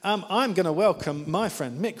I'm going to welcome my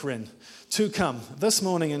friend Mick Rynne to come this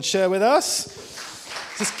morning and share with us.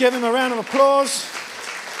 Just give him a round of applause.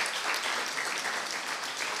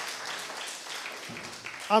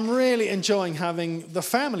 I'm really enjoying having the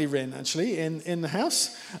family Rynne actually in the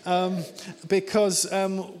house because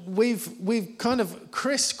we've kind of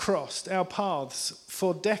crisscrossed our paths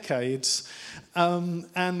for decades,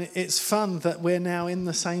 and it's fun that we're now in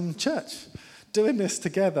the same church doing this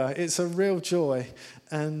together. It's a real joy.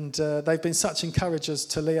 And they've been such encouragers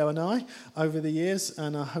to Leo and I over the years,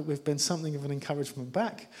 and I hope we've been something of an encouragement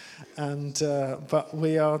back. And but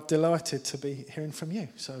we are delighted to be hearing from you.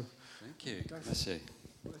 So, thank you. Bless you.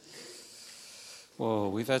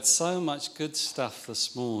 Well, we've had so much good stuff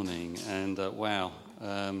this morning, and wow,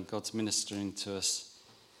 God's ministering to us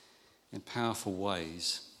in powerful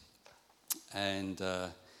ways. And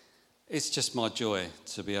it's just my joy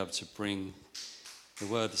to be able to bring the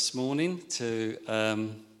word this morning.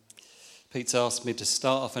 Pete's asked me to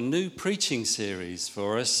start off a new preaching series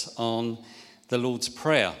for us on the Lord's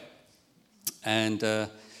Prayer. And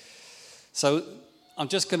so I'm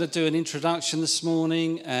just going to do an introduction this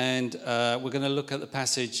morning, and we're going to look at the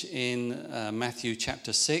passage in Matthew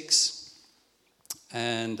chapter 6.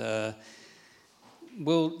 And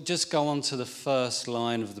we'll just go on to the first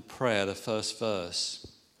line of the prayer, the first verse.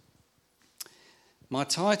 My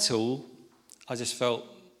title, I just felt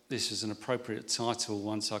this was an appropriate title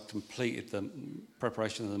once I completed the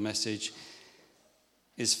preparation of the message,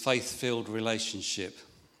 is Faith-Filled Relationship.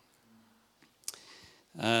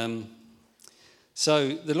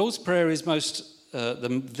 So the Lord's Prayer is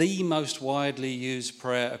the most widely used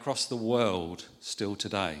prayer across the world still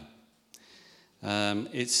today.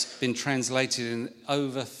 It's been translated in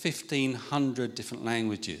over 1,500 different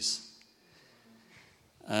languages.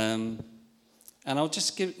 And I'll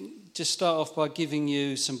just start off by giving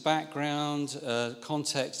you some background,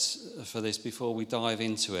 context for this before we dive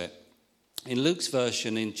into it. In Luke's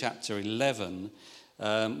version in chapter 11,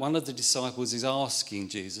 one of the disciples is asking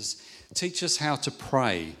Jesus, teach us how to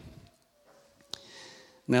pray.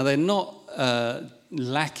 Now, they're not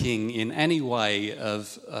lacking in any way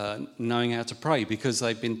of knowing how to pray, because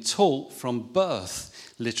they've been taught from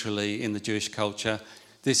birth, literally, in the Jewish culture,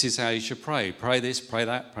 this is how you should pray. Pray this, pray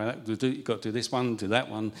that, pray that. You've got to do this one, do that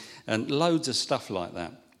one, and loads of stuff like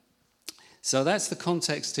that. So that's the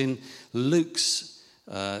context in Luke's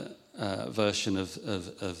version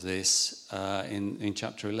of this in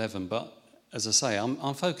chapter 11. But as I say,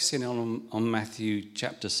 I'm focusing on Matthew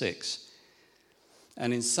chapter 6.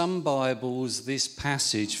 And in some Bibles, this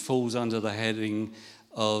passage falls under the heading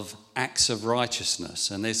of acts of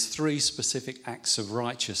righteousness. And there's 3 specific acts of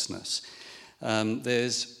righteousness.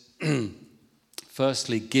 There's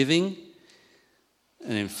firstly giving,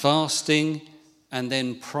 and then fasting, and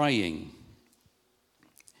then praying.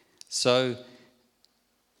 So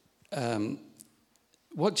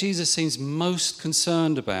what Jesus seems most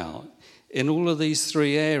concerned about in all of these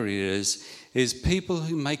 3 areas is people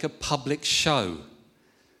who make a public show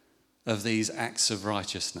of these acts of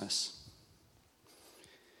righteousness.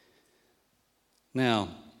 Now,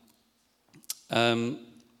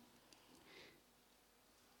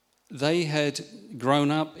 they had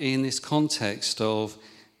grown up in this context of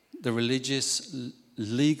the religious,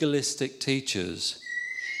 legalistic teachers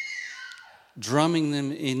drumming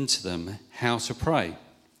them into them how to pray.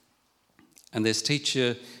 And there's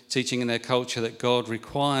teaching in their culture that God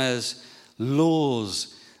requires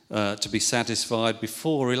laws to be satisfied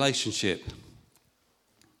before relationship.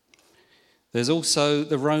 There's also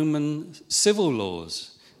the Roman civil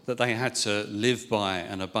laws that they had to live by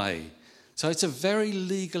and obey. So it's a very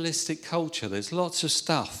legalistic culture. There's lots of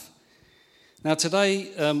stuff. Now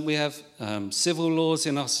today we have civil laws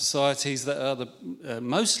in our societies that are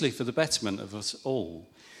mostly for the betterment of us all.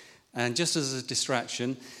 And just as a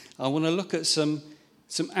distraction, I want to look at some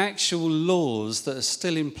actual laws that are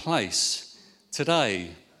still in place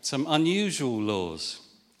today, some unusual laws.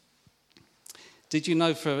 Did you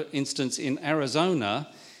know, for instance, in Arizona,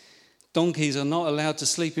 donkeys are not allowed to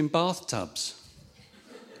sleep in bathtubs?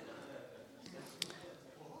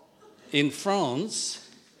 In France,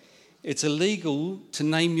 it's illegal to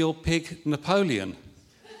name your pig Napoleon.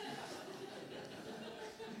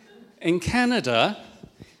 In Canada,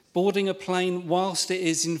 boarding a plane whilst it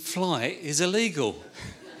is in flight is illegal.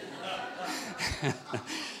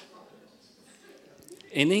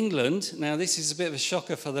 In England, now this is a bit of a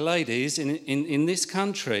shocker for the ladies, in this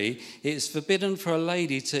country, it's forbidden for a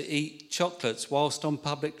lady to eat chocolates whilst on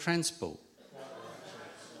public transport.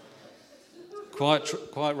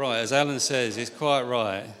 Quite right. As Alan says, it's quite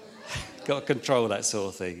right. Got to control that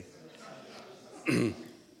sort of thing.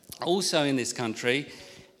 Also in this country,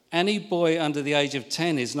 any boy under the age of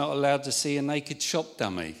 10 is not allowed to see a naked shop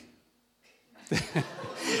dummy.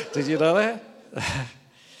 Did you know that?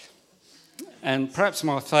 And perhaps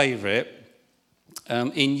my favourite,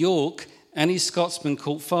 in York, any Scotsman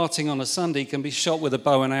caught farting on a Sunday can be shot with a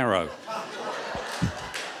bow and arrow.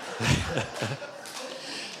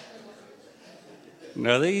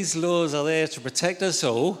 Now, these laws are there to protect us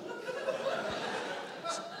all,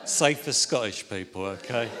 save for Scottish people,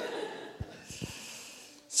 okay?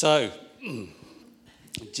 So,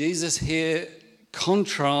 Jesus here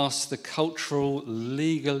contrasts the cultural,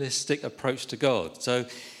 legalistic approach to God. So,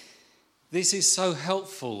 this is so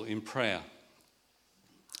helpful in prayer.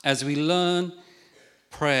 As we learn,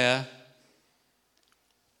 prayer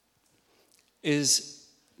is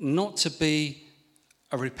not to be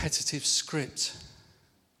a repetitive script.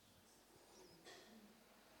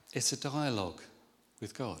 It's a dialogue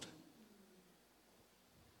with God.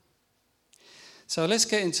 So let's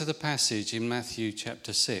get into the passage in Matthew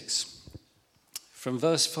chapter 6. From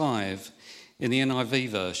verse 5 in the NIV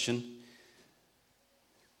version.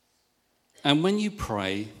 And when you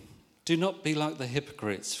pray, do not be like the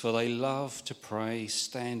hypocrites, for they love to pray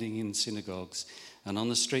standing in synagogues and on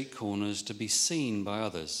the street corners to be seen by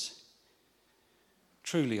others.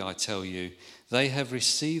 Truly, I tell you, they have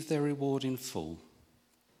received their reward in full.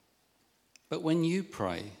 But when you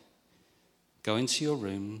pray, go into your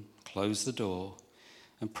room, close the door,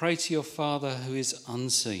 and pray to your Father who is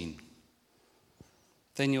unseen.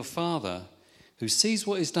 Then your Father, who sees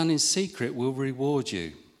what is done in secret, will reward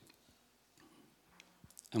you.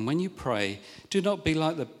 And when you pray, do not be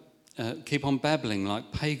like keep on babbling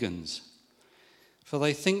like pagans, for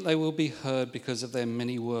they think they will be heard because of their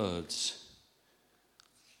many words.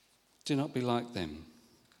 Do not be like them,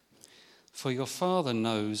 for your Father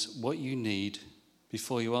knows what you need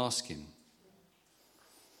before you ask him.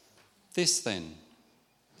 This then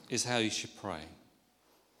is how you should pray.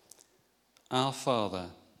 Our Father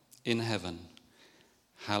in heaven,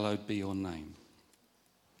 hallowed be your name.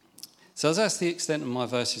 So that's the extent of my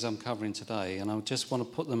verses I'm covering today, and I just want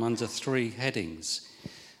to put them under three headings.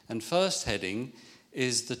 And first heading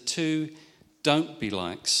is the two don't be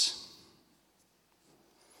likes.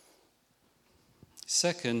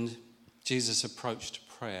 Second, Jesus' approach to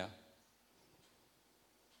prayer.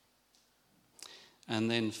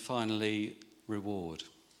 And then finally, reward.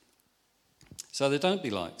 So the don't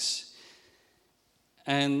be likes.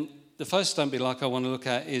 And the first don't be like I want to look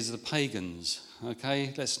at is the pagans.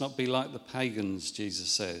 Okay, let's not be like the pagans, Jesus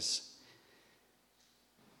says.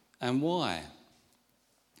 And why?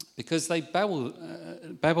 Because they babble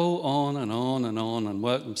on and on and on and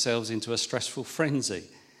work themselves into a stressful frenzy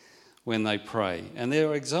when they pray. And there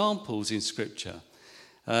are examples in Scripture.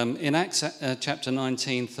 In Acts chapter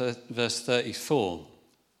 19, verse 34,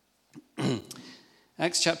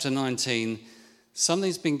 Acts chapter 19,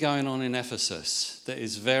 something's been going on in Ephesus that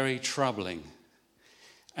is very troubling.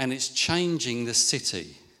 And it's changing the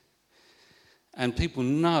city. And people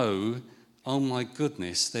know, oh my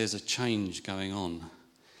goodness, there's a change going on.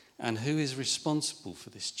 And who is responsible for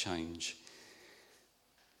this change?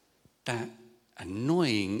 That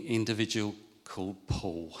annoying individual called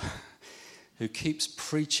Paul, who keeps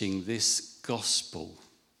preaching this gospel.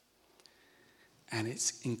 And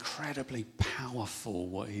it's incredibly powerful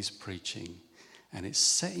what he's preaching. And it's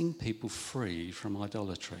setting people free from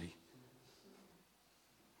idolatry.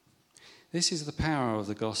 This is the power of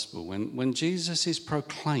the gospel. When Jesus is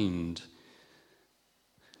proclaimed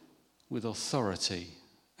with authority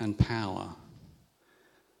and power,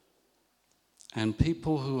 and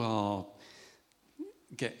people who are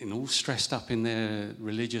getting all stressed up in their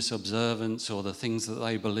religious observance or the things that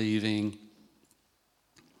they believe in,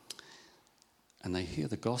 and they hear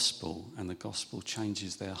the gospel, and the gospel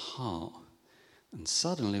changes their heart, and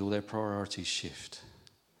suddenly all their priorities shift.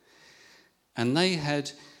 And they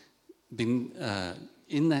had been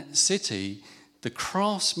in that city, the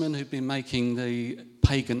craftsmen who'd been making the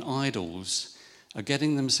pagan idols are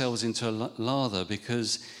getting themselves into a lather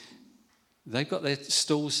because they've got their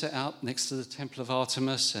stalls set up next to the Temple of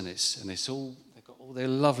Artemis, and it's all, they've got all their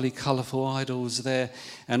lovely colourful idols there,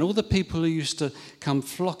 and all the people who used to come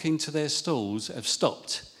flocking to their stalls have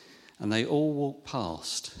stopped, and they all walk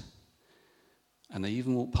past, and they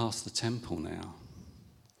even walk past the temple now.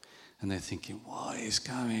 And they're thinking, what is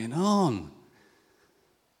going on?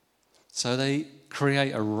 So they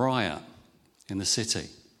create a riot in the city.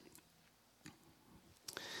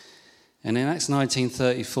 And in Acts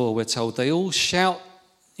 19:34, we're told they all shout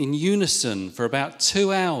in unison for about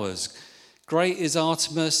 2 hours, "Great is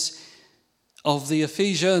Artemis of the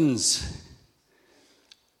Ephesians."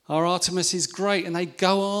 Our Artemis is great. And they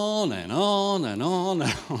go on and on and on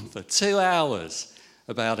and on for 2 hours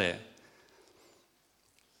about it.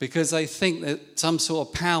 Because they think that some sort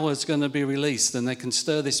of power is going to be released and they can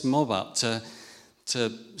stir this mob up to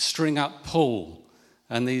string up Paul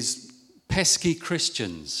and these pesky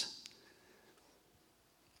Christians.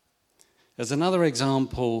 There's another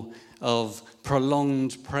example of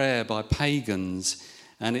prolonged prayer by pagans,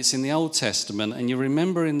 and it's in the Old Testament. And you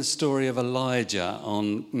remember in the story of Elijah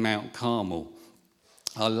on Mount Carmel.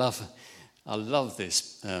 I love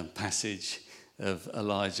this passage of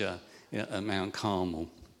Elijah at Mount Carmel.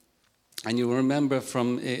 And you'll remember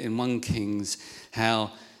from in 1 Kings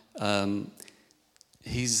how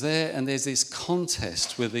he's there and there's this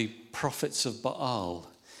contest with the prophets of Baal.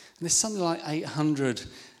 And there's something like 800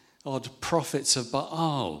 odd prophets of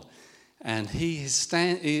Baal. And he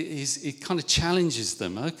kind of challenges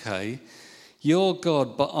them. Okay, your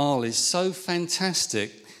God Baal is so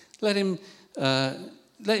fantastic. Let him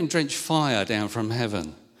drench fire down from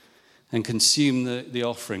heaven and consume the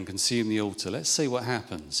offering, consume the altar. Let's see what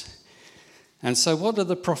happens. And so what do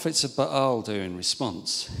the prophets of Baal do in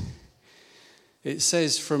response? It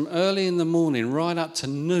says from early in the morning right up to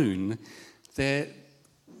noon, they're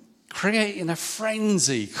creating a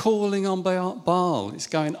frenzy, calling on Baal. It's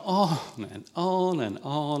going on and on and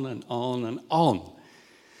on and on and on.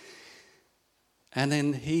 And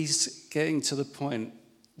then he's getting to the point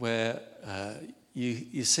where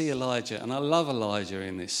you see Elijah, and I love Elijah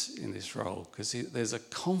in this role because there's a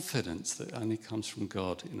confidence that only comes from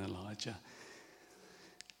God in Elijah.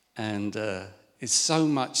 And it's so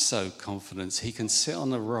much so confidence, he can sit on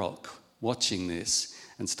the rock watching this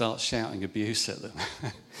and start shouting abuse at them.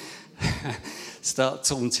 Start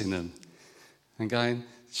taunting them and going,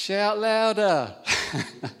 shout louder.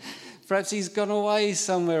 Perhaps he's gone away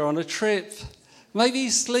somewhere on a trip. Maybe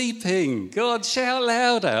he's sleeping. God, shout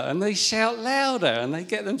louder. And they shout louder and they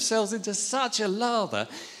get themselves into such a lather.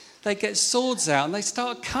 They get swords out and they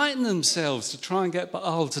start cutting themselves to try and get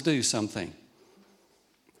Baal to do something.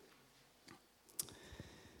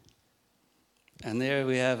 And there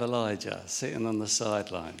we have Elijah sitting on the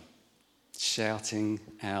sideline, shouting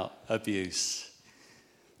out abuse.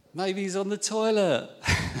 Maybe he's on the toilet.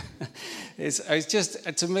 It's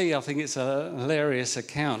just, to me, I think it's a hilarious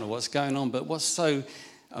account of what's going on. But what's so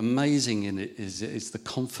amazing in it is the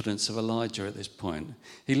confidence of Elijah at this point.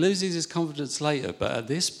 He loses his confidence later, but at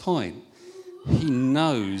this point, he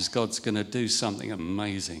knows God's going to do something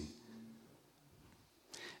amazing.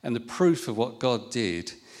 And the proof of what God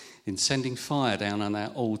did in sending fire down on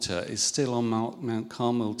that altar is still on Mount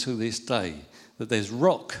Carmel to this day. That there's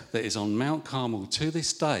rock that is on Mount Carmel to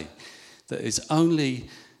this day that is only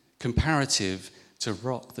comparative to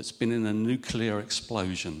rock that's been in a nuclear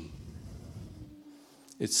explosion.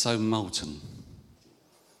 It's so molten.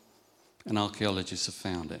 And archaeologists have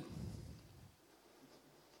found it.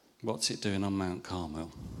 What's it doing on Mount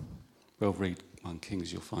Carmel? Well, read 1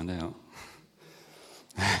 Kings, you'll find out.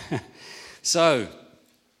 So,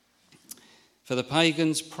 for the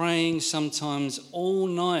pagans, praying sometimes all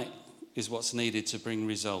night is what's needed to bring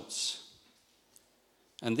results.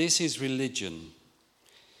 And this is religion.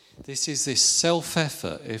 This is this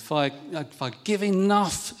self-effort. If I give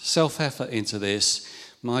enough self-effort into this,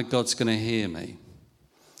 my God's going to hear me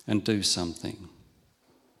and do something.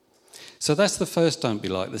 So that's the first don't be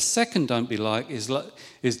like. The second don't be like is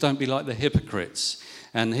don't be like the hypocrites.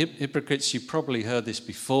 And hypocrites, you've probably heard this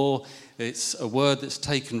before. It's a word that's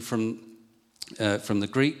taken from the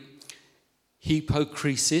Greek,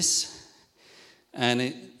 hypokrisis.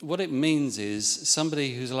 And what it means is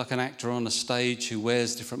somebody who's like an actor on a stage who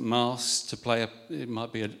wears different masks to play it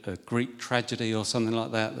might be a Greek tragedy or something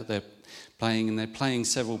like that they're playing, and they're playing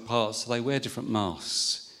several parts, so they wear different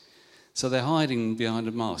masks. So they're hiding behind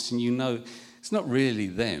a mask, and you know it's not really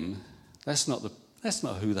them. That's not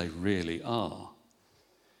who they really are.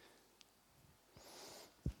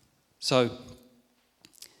 So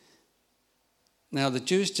now the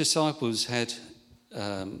Jewish disciples had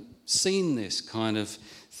seen this kind of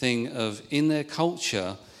thing of, in their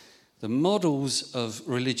culture, the models of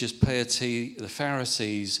religious piety, the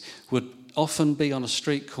Pharisees, would often be on a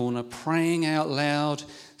street corner praying out loud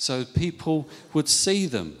so people would see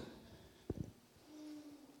them.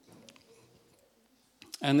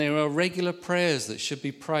 And there are regular prayers that should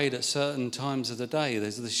be prayed at certain times of the day.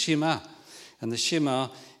 There's the Shema, and the Shema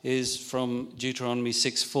is from Deuteronomy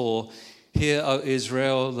 6:4. Hear, O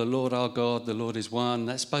Israel, the Lord our God, the Lord is one.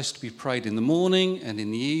 That's supposed to be prayed in the morning and in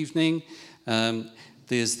the evening.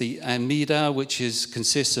 There's the Amidah, which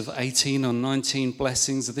consists of 18 or 19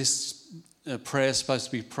 blessings. This prayer is supposed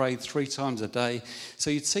to be prayed 3 times a day. So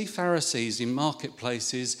you'd see Pharisees in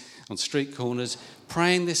marketplaces, on street corners,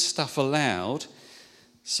 praying this stuff aloud.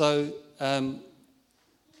 So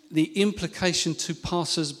the implication to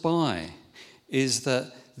passers-by is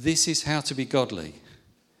that this is how to be godly.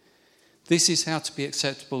 This is how to be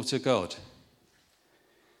acceptable to God.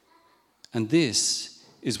 And this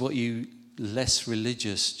is what you less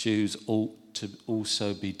religious Jews ought to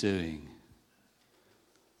also be doing.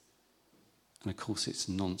 And of course it's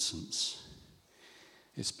nonsense.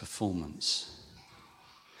 It's performance.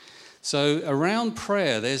 So around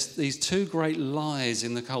prayer, there's these 2 great lies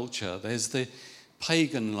in the culture. There's the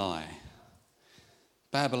pagan lie.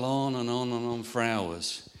 Babble on and on and on for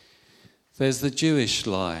hours. There's the Jewish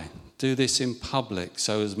lie. Do this in public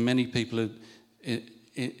so as many people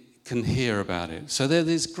can hear about it. So there are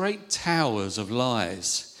these great towers of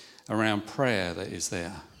lies around prayer that is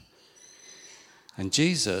there. And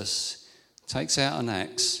Jesus takes out an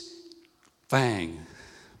axe, bang,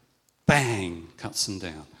 bang, cuts them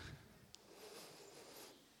down.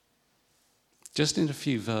 Just in a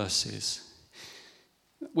few verses.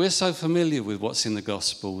 We're so familiar with what's in the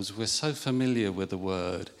Gospels. We're so familiar with the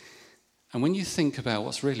Word. And when you think about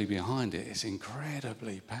what's really behind it, it's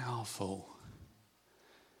incredibly powerful.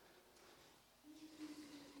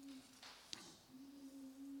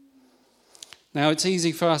 Now, it's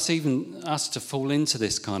easy for us to fall into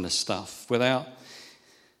this kind of stuff without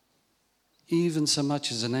even so much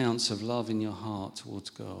as an ounce of love in your heart towards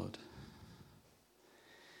God.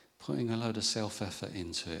 Putting a load of self-effort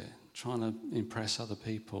into it, trying to impress other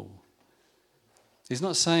people. He's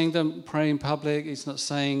not saying don't pray in public. He's not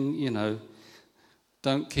saying,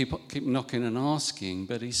 don't keep knocking and asking.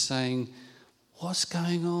 But he's saying, what's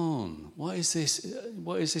going on? What is this?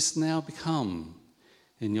 What is this now become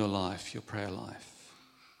in your life, your prayer life?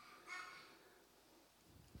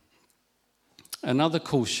 Another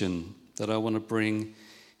caution that I want to bring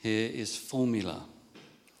here is formula.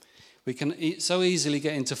 We can so easily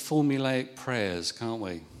get into formulaic prayers, can't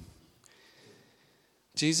we?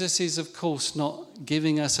 Jesus is, of course, not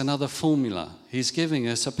giving us another formula. He's giving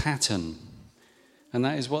us a pattern. And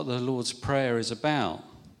that is what the Lord's Prayer is about.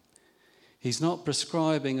 He's not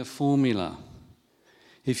prescribing a formula.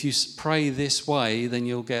 If you pray this way, then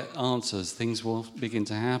you'll get answers. Things will begin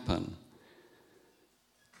to happen.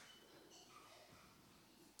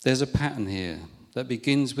 There's a pattern here that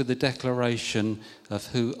begins with the declaration of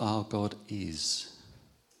who our God is.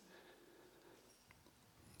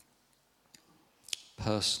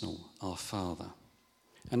 Personal, our Father.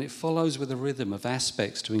 And it follows with a rhythm of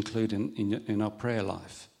aspects to include in our prayer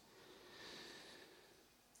life.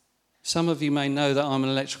 Some of you may know that I'm an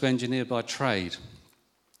electrical engineer by trade.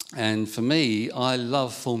 And for me, I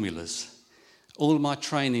love formulas. All of my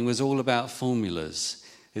training was all about formulas.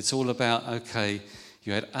 It's all about, okay,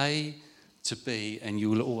 you had A to B and you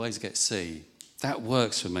will always get C. That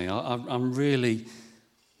works for me. I'm really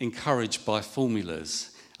encouraged by formulas.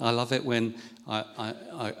 I love it when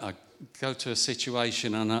I go to a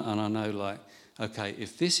situation and I know, like, okay,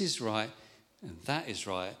 if this is right and that is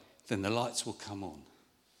right, then the lights will come on.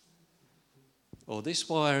 Or this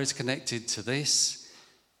wire is connected to this,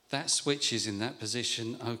 that switch is in that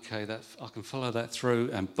position, okay, that I can follow that through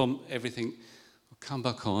and boom, everything will come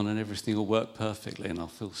back on and everything will work perfectly and I'll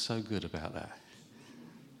feel so good about that.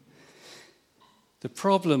 The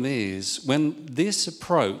problem is when this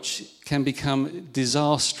approach can become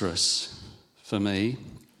disastrous for me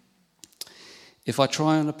if I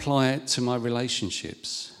try and apply it to my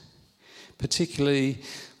relationships, particularly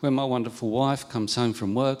when my wonderful wife comes home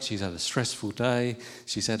from work. She's had a stressful day,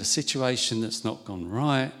 she's had a situation that's not gone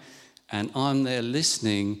right, and I'm there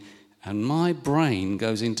listening and my brain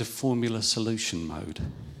goes into formula solution mode.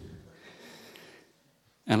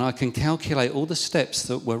 And I can calculate all the steps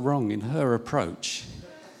that were wrong in her approach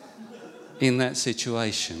in that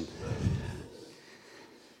situation.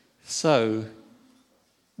 So,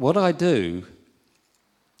 what I do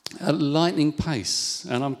at lightning pace,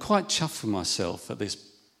 and I'm quite chuffed with myself at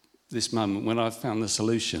this moment when I've found the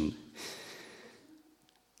solution,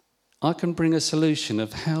 I can bring a solution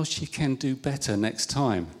of how she can do better next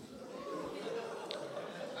time.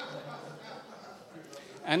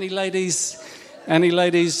 Any ladies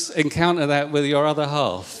encounter that with your other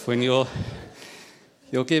half when you're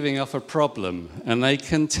giving off a problem and they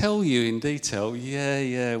can tell you in detail,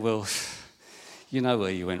 yeah, well, you know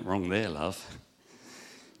where you went wrong there, love.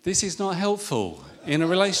 This is not helpful in a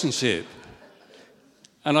relationship.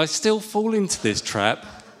 And I still fall into this trap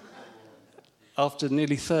after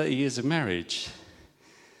nearly 30 years of marriage.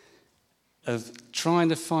 of trying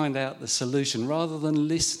to find out the solution rather than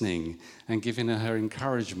listening and giving her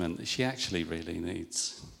encouragement that she actually really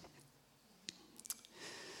needs.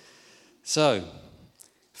 So,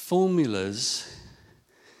 formulas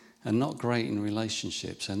are not great in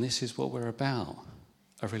relationships, and this is what we're about,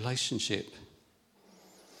 a relationship.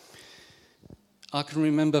 I can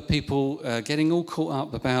remember people getting all caught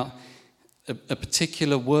up about a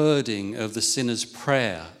particular wording of the sinner's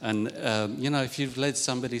prayer. And, if you've led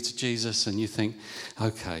somebody to Jesus and you think,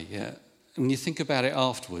 okay, yeah, and you think about it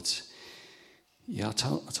afterwards, yeah, I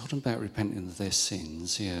told them about repenting of their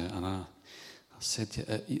sins, yeah, and I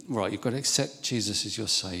said, right, you've got to accept Jesus as your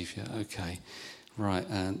saviour, okay. Right,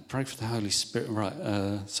 and pray for the Holy Spirit. Right,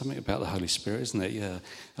 something about the Holy Spirit, isn't it? Yeah,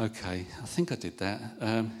 okay, I think I did that.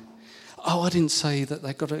 I didn't say that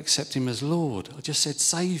they've got to accept him as Lord. I just said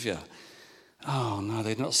Saviour. Oh, no,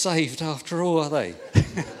 they're not saved after all, are they?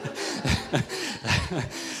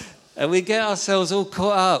 And we get ourselves all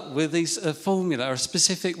caught up with these formula, a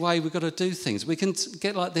specific way we've got to do things. We can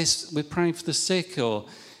get like this, we're praying for the sick, or,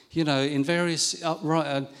 in various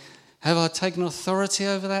upright... have I taken authority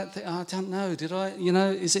over that? I don't know. Did I?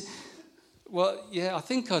 Is it... Well, yeah, I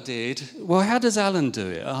think I did. Well, how does Alan do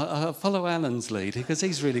it? I follow Alan's lead because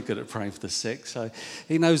he's really good at praying for the sick. So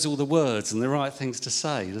he knows all the words and the right things to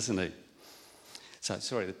say, doesn't he? So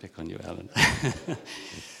sorry to pick on you, Alan.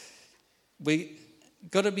 We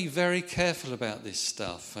got to be very careful about this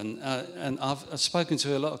stuff. And I've spoken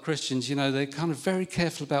to a lot of Christians, they're kind of very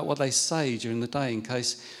careful about what they say during the day in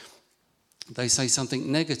case they say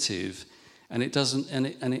something negative and it doesn't,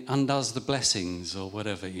 and it undoes the blessings or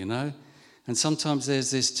whatever, And sometimes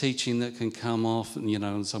there's this teaching that can come off,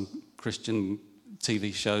 on some Christian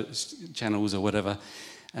TV shows, channels or whatever.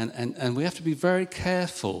 And we have to be very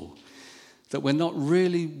careful that we're not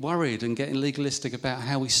really worried and getting legalistic about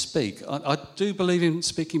how we speak. I do believe in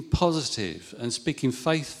speaking positive and speaking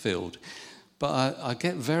faith-filled, but I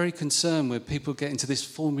get very concerned when people get into this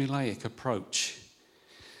formulaic approach.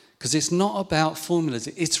 Because it's not about formulas,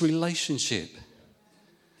 it's relationship.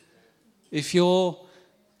 If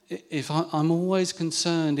I'm always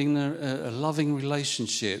concerned in a loving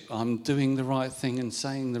relationship, I'm doing the right thing and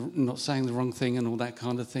not saying the wrong thing and all that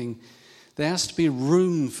kind of thing, there has to be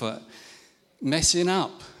room for messing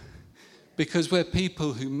up. Because we're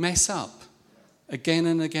people who mess up again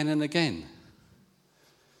and again and again.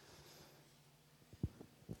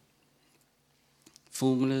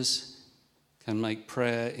 Formulas can make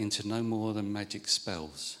prayer into no more than magic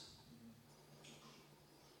spells.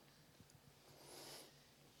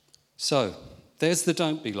 So, there's the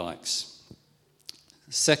don't be likes.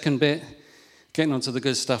 Second bit, getting on to the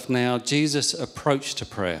good stuff now, Jesus' approach to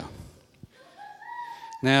prayer.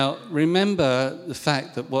 Now, remember the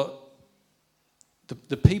fact that what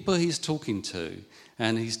the people he's talking to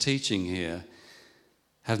and he's teaching here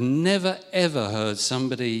have never ever heard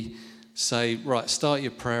somebody say, right, start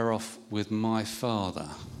your prayer off with my Father.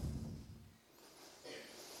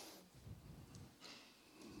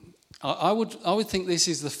 I would think this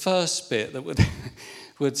is the first bit that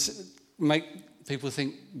would make people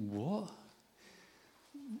think, what?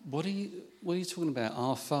 What are you talking about?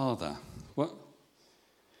 Our Father? What?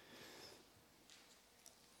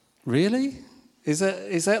 Really? Is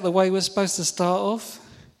that the way we're supposed to start off?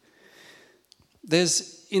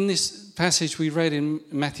 There's, in this passage we read in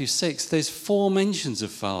Matthew 6, there's 4 mentions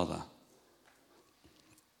of Father.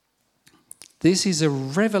 This is a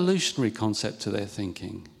revolutionary concept to their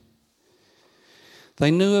thinking. They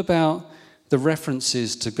knew about the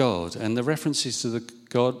references to God, and the references to the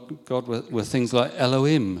God were things like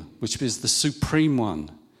Elohim, which is the supreme one.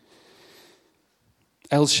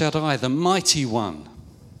 El Shaddai, the mighty one.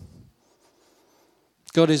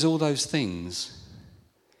 God is all those things.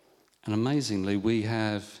 And amazingly, we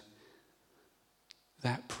have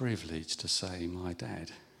that privilege to say, my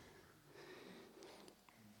dad.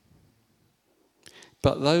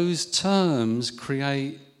 But those terms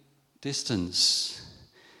create distance.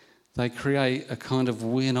 They create a kind of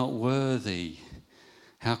we're not worthy.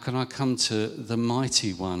 How can I come to the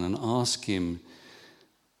mighty one and ask him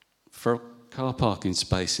for a car parking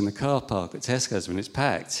space in the car park at Tesco's when it's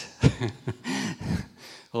packed?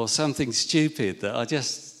 Or something stupid that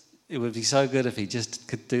it would be so good if he just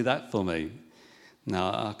could do that for me. No,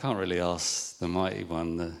 I can't really ask the mighty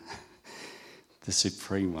one, the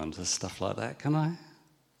supreme one, for stuff like that, can I?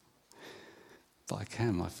 But I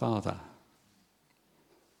can, my Father.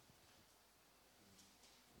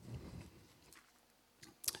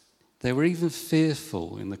 They were even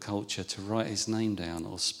fearful in the culture to write his name down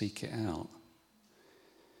or speak it out.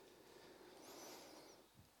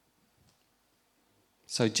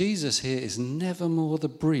 So Jesus here is never more the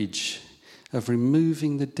bridge of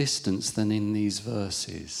removing the distance than in these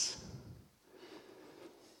verses.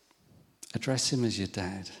 Address him as your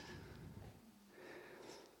dad.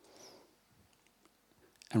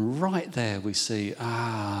 And right there we see,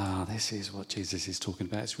 this is what Jesus is talking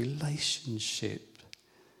about. It's relationship.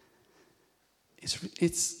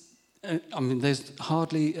 There's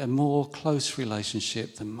hardly a more close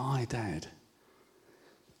relationship than my dad.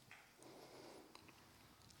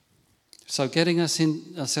 So getting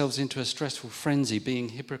ourselves into a stressful frenzy, being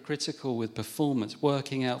hypocritical with performance,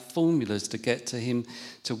 working out formulas to get to him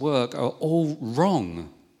to work are all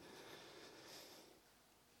wrong.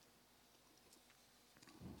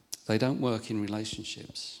 They don't work in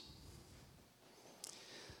relationships.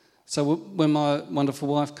 So when my wonderful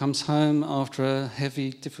wife comes home after a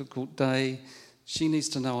heavy, difficult day, she needs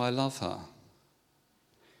to know I love her,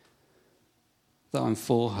 that I'm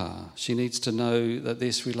for her. She needs to know that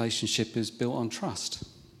this relationship is built on trust,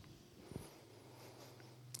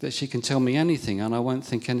 that she can tell me anything and I won't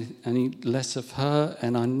think any less of her,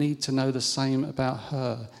 and I need to know the same about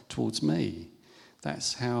her towards me.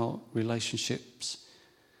 That's how relationships,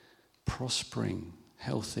 prospering,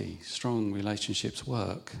 healthy, strong relationships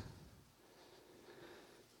work.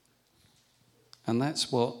 And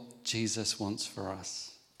that's what Jesus wants for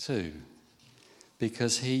us too,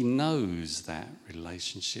 because he knows that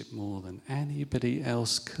relationship more than anybody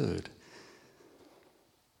else could.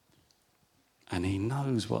 And he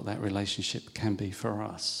knows what that relationship can be for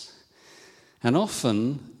us. And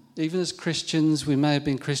often, even as Christians, we may have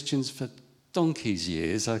been Christians for donkey's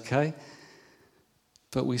years, okay?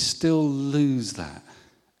 But we still lose that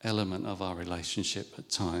element of our relationship at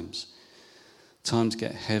times. Times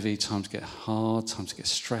get heavy, times get hard, times get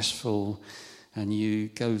stressful, and you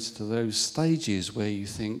go to those stages where you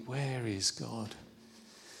think, where is God?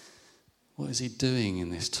 What is he doing in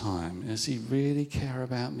this time? Does he really care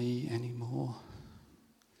about me anymore?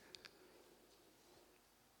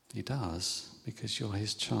 He does, because you're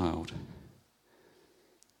his child.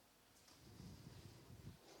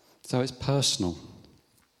 So it's personal.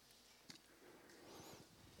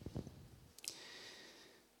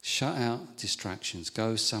 Shut out distractions.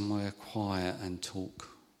 Go somewhere quiet and talk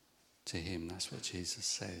to him. That's what Jesus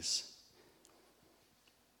says.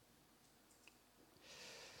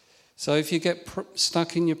 So if you get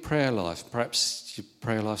stuck in your prayer life, perhaps your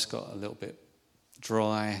prayer life's got a little bit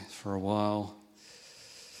dry for a while,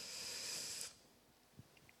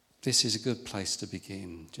 this is a good place to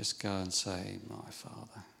begin. Just go and say, my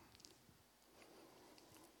Father.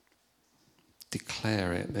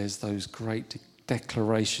 Declare it. There's those great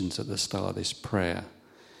declarations at the start of this prayer.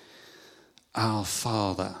 Our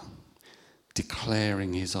Father,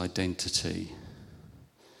 declaring his identity.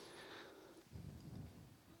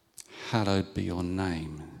 Hallowed be your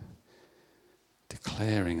name.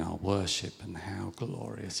 Declaring our worship and how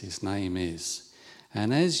glorious his name is.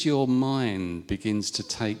 And as your mind begins to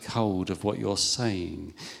take hold of what you're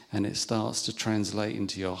saying and it starts to translate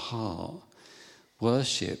into your heart,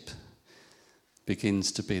 worship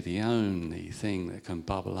begins to be the only thing that can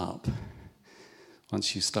bubble up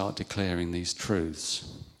once you start declaring these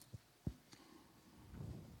truths.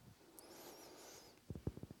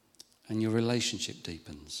 And your relationship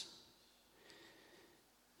deepens.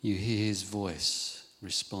 You hear his voice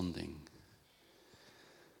responding.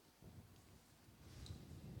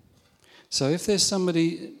 So if there's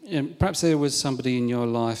somebody, perhaps there was somebody in your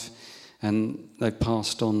life and they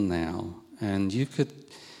passed on now, and you could,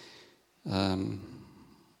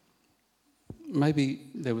 maybe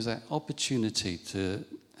there was that opportunity to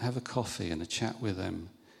have a coffee and a chat with them.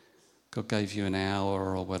 God gave you an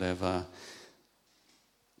hour or whatever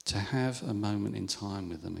to have a moment in time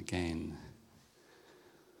with them again.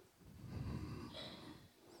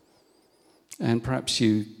 And perhaps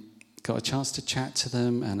you got a chance to chat to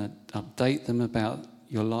them and update them about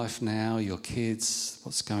your life now, your kids,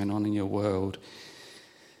 what's going on in your world.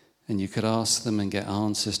 And you could ask them and get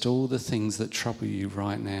answers to all the things that trouble you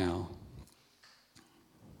right now.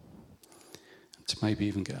 To maybe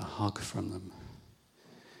even get a hug from them.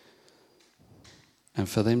 And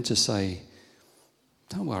for them to say,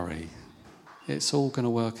 don't worry, it's all going to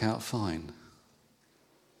work out fine.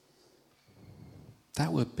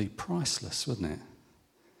 That would be priceless, wouldn't it?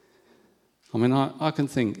 I mean, I can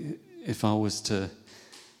think if I was to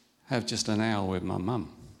have just an hour with my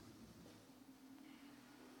mum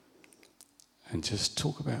and just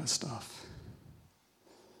talk about stuff.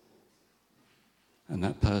 And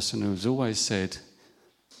that person who's always said,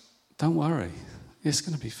 don't worry, it's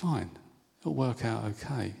going to be fine. It'll work out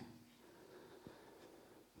okay.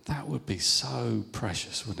 That would be so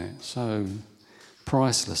precious, wouldn't it? So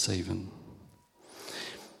priceless even.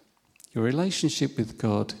 your relationship with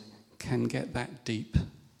God can get that deep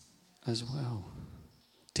as well.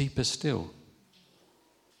 Deeper still.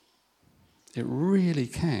 It really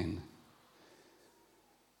can.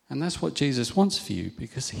 And that's what Jesus wants for you,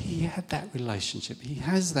 because he had that relationship. He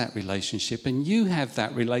has that relationship, and you have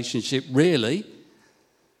that relationship, really.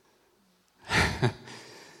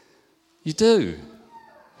 You do.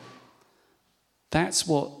 That's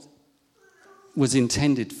what was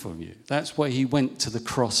intended for you. That's what he went to the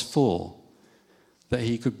cross for. That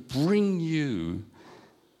he could bring you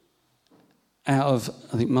out of,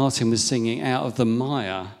 I think Martin was singing, out of the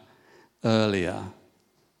mire earlier,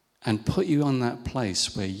 and put you on that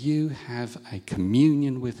place where you have a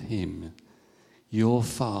communion with him, your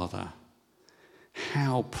Father.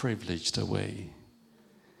 How privileged are we?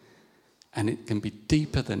 And it can be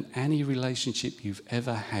deeper than any relationship you've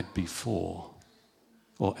ever had before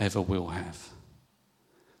or ever will have.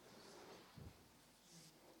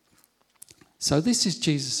 So this is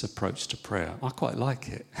Jesus' approach to prayer. I quite like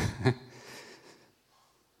it.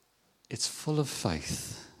 It's full of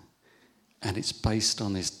faith, and it's based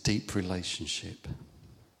on this deep relationship.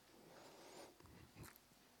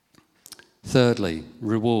 Thirdly,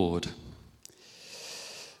 reward.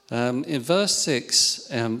 In verse 6,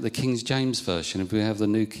 the King James Version, if we have the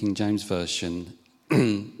New King James Version,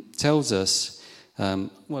 tells us, well,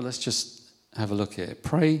 let's just have a look at it.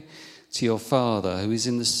 Pray to your Father who is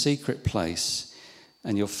in the secret place,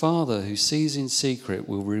 and your Father who sees in secret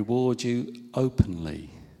will reward you openly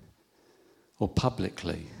or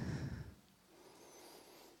publicly.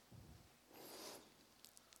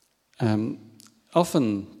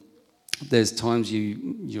 Often there's times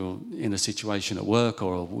you're in a situation at work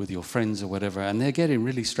or with your friends or whatever, and they're getting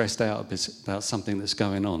really stressed out about something that's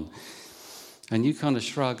going on. And you kind of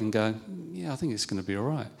shrug and go, yeah, I think it's going to be all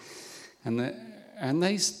right. And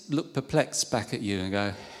they look perplexed back at you and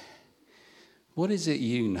go, what is it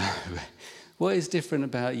you know? What is different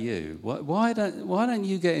about you? Why don't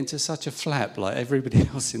you get into such a flap like everybody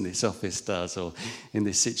else in this office does or in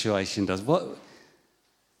this situation does?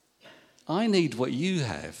 I need what you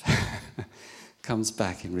have. Comes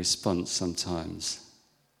back in response sometimes.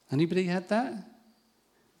 Anybody had that?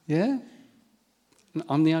 Yeah?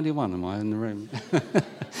 I'm the only one, am I, in the room?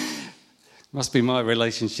 Must be my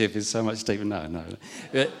relationship is so much deeper. No.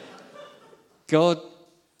 God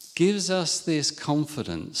gives us this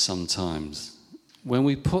confidence sometimes. When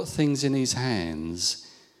we put things in his hands,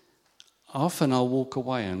 often I'll walk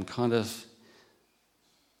away and kind of,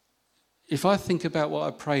 if I think about what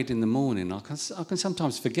I prayed in the morning, I can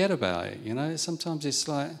sometimes forget about it, you know. Sometimes it's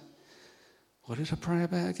like, what did I pray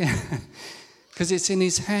about again? Because it's in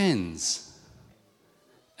his hands.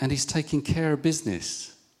 And he's taking care of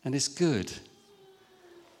business. And it's good.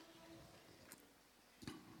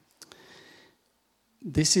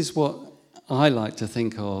 This is what I like to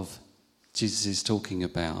think of Jesus is talking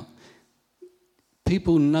about.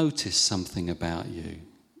 People notice something about you.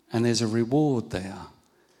 And there's a reward there.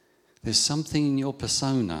 There's something in your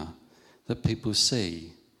persona that people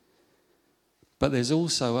see. But there's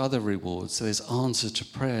also other rewards. There's answer to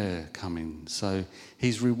prayer coming. So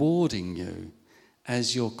he's rewarding you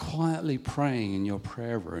as you're quietly praying in your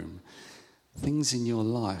prayer room. Things in your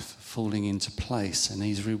life falling into place, and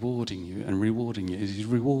he's rewarding you and rewarding you. He's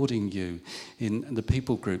rewarding you in the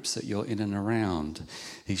people groups that you're in and around.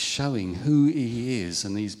 He's showing who he is,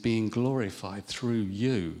 and he's being glorified through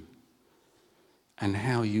you. And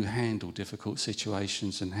how you handle difficult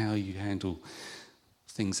situations and how you handle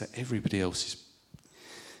things that everybody else is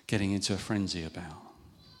getting into a frenzy about.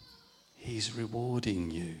 He's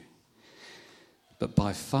rewarding you. But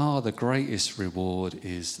by far the greatest reward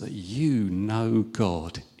is that you know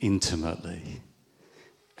God intimately.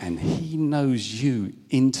 And he knows you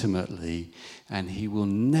intimately, and he will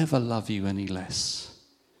never love you any less.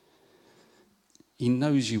 He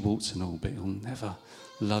knows you warts and all, but he'll never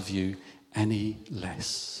love you any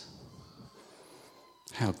less.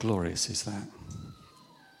 How glorious is that?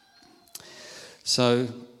 So,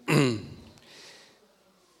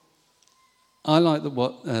 I like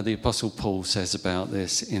what the Apostle Paul says about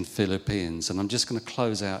this in Philippians, and I'm just going to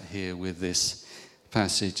close out here with this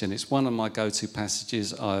passage, and it's one of my go-to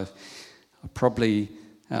passages. I've probably,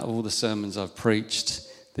 out of all the sermons I've preached,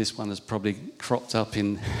 this one has probably cropped up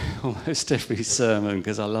in almost every sermon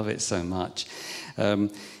because I love it so much.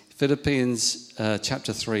 Philippians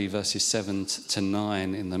chapter 3, verses 7 to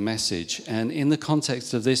 9 in the Message. And in the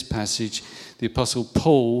context of this passage, the Apostle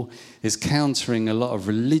Paul is countering a lot of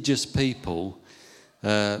religious people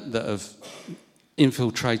that have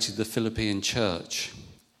infiltrated the Philippian church.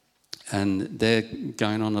 And they're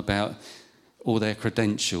going on about all their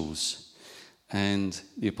credentials. And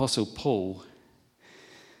the Apostle Paul,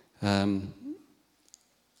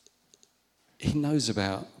 he knows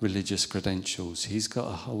about religious credentials. He's got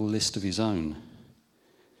a whole list of his own.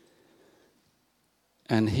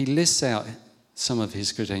 And he lists out some of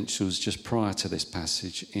his credentials just prior to this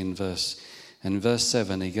passage in verse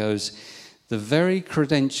 7. He goes, the very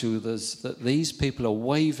credentials that these people are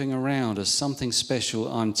waving around as something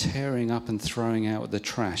special, I'm tearing up and throwing out with the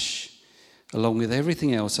trash, along with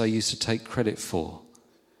everything else I used to take credit for.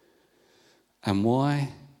 And why?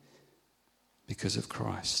 Because of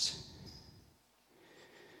Christ.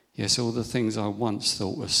 Yes, all the things I once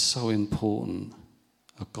thought were so important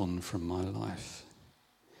are gone from my life,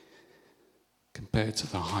 compared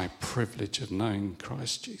to the high privilege of knowing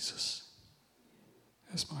Christ Jesus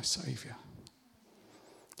as my Saviour.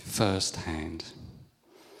 First hand.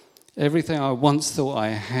 Everything I once thought I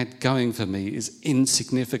had going for me is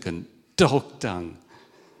insignificant, dog dung.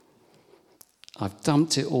 I've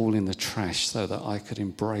dumped it all in the trash so that I could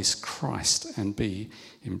embrace Christ and be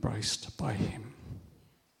embraced by him.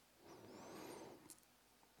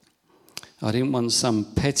 I didn't want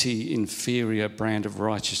some petty, inferior brand of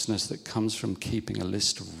righteousness that comes from keeping a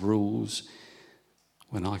list of rules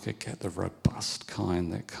when I could get the robust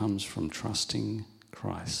kind that comes from trusting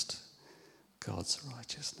Christ, God's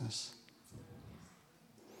righteousness.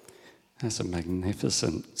 That's a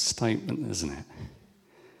magnificent statement, isn't it?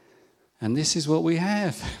 And this is what we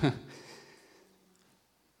have.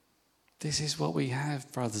 This is what we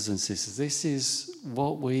have, brothers and sisters. This is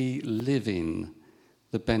what we live in,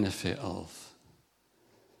 the benefit of.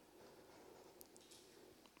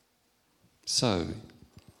 So,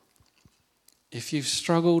 if you've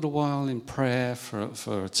struggled a while in prayer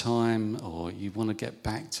for a time, or you want to get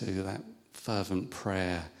back to that fervent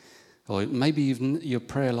prayer, or maybe your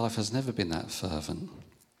prayer life has never been that fervent,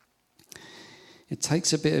 it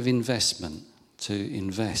takes a bit of investment to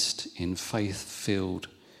invest in faith-filled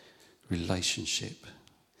relationship.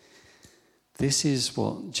 This is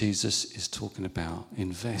what Jesus is talking about.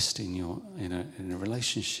 Invest in a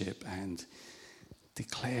relationship and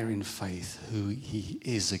declare in faith who he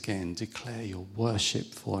is again. Declare your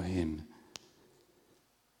worship for him.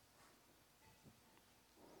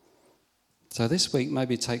 So this week,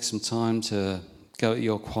 maybe take some time to go to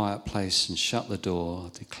your quiet place and shut the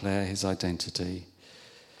door, declare his identity,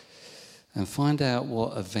 and find out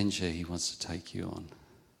what adventure he wants to take you on.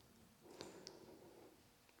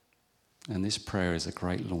 And this prayer is a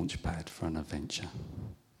great launch pad for an adventure.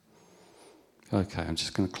 Okay, I'm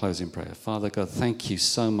just going to close in prayer. Father God, thank you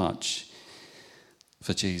so much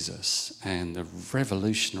for Jesus and the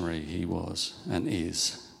revolutionary he was and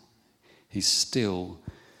is. He's still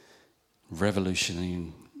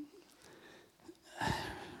revolutionizing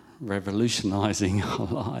our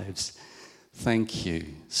lives. Thank you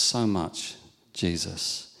so much,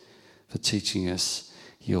 Jesus, for teaching us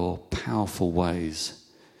your powerful ways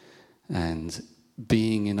and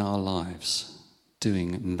being in our lives,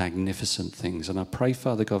 doing magnificent things. And I pray,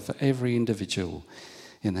 Father God, for every individual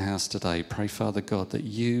in the house today, pray, Father God, that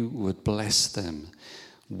you would bless them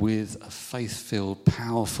with a faith-filled,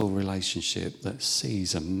 powerful relationship that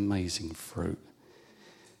sees amazing fruit.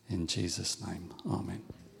 In Jesus' name, amen.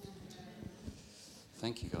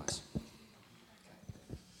 Thank you, guys.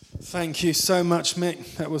 Thank you so much,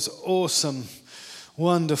 Mick. That was awesome.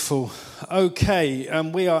 Wonderful. Okay,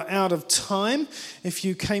 we are out of time. If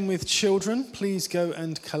you came with children, please go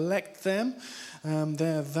and collect them.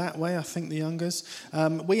 They're that way, I think, the youngers.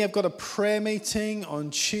 We have got a prayer meeting on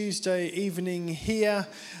Tuesday evening here,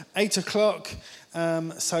 8 o'clock.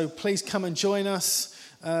 So please come and join us.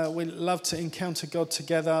 We'd love to encounter God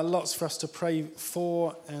together. Lots for us to pray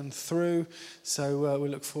for and through. So we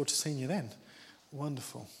look forward to seeing you then.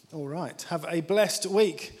 Wonderful. All right. Have a blessed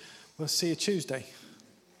week. We'll see you Tuesday.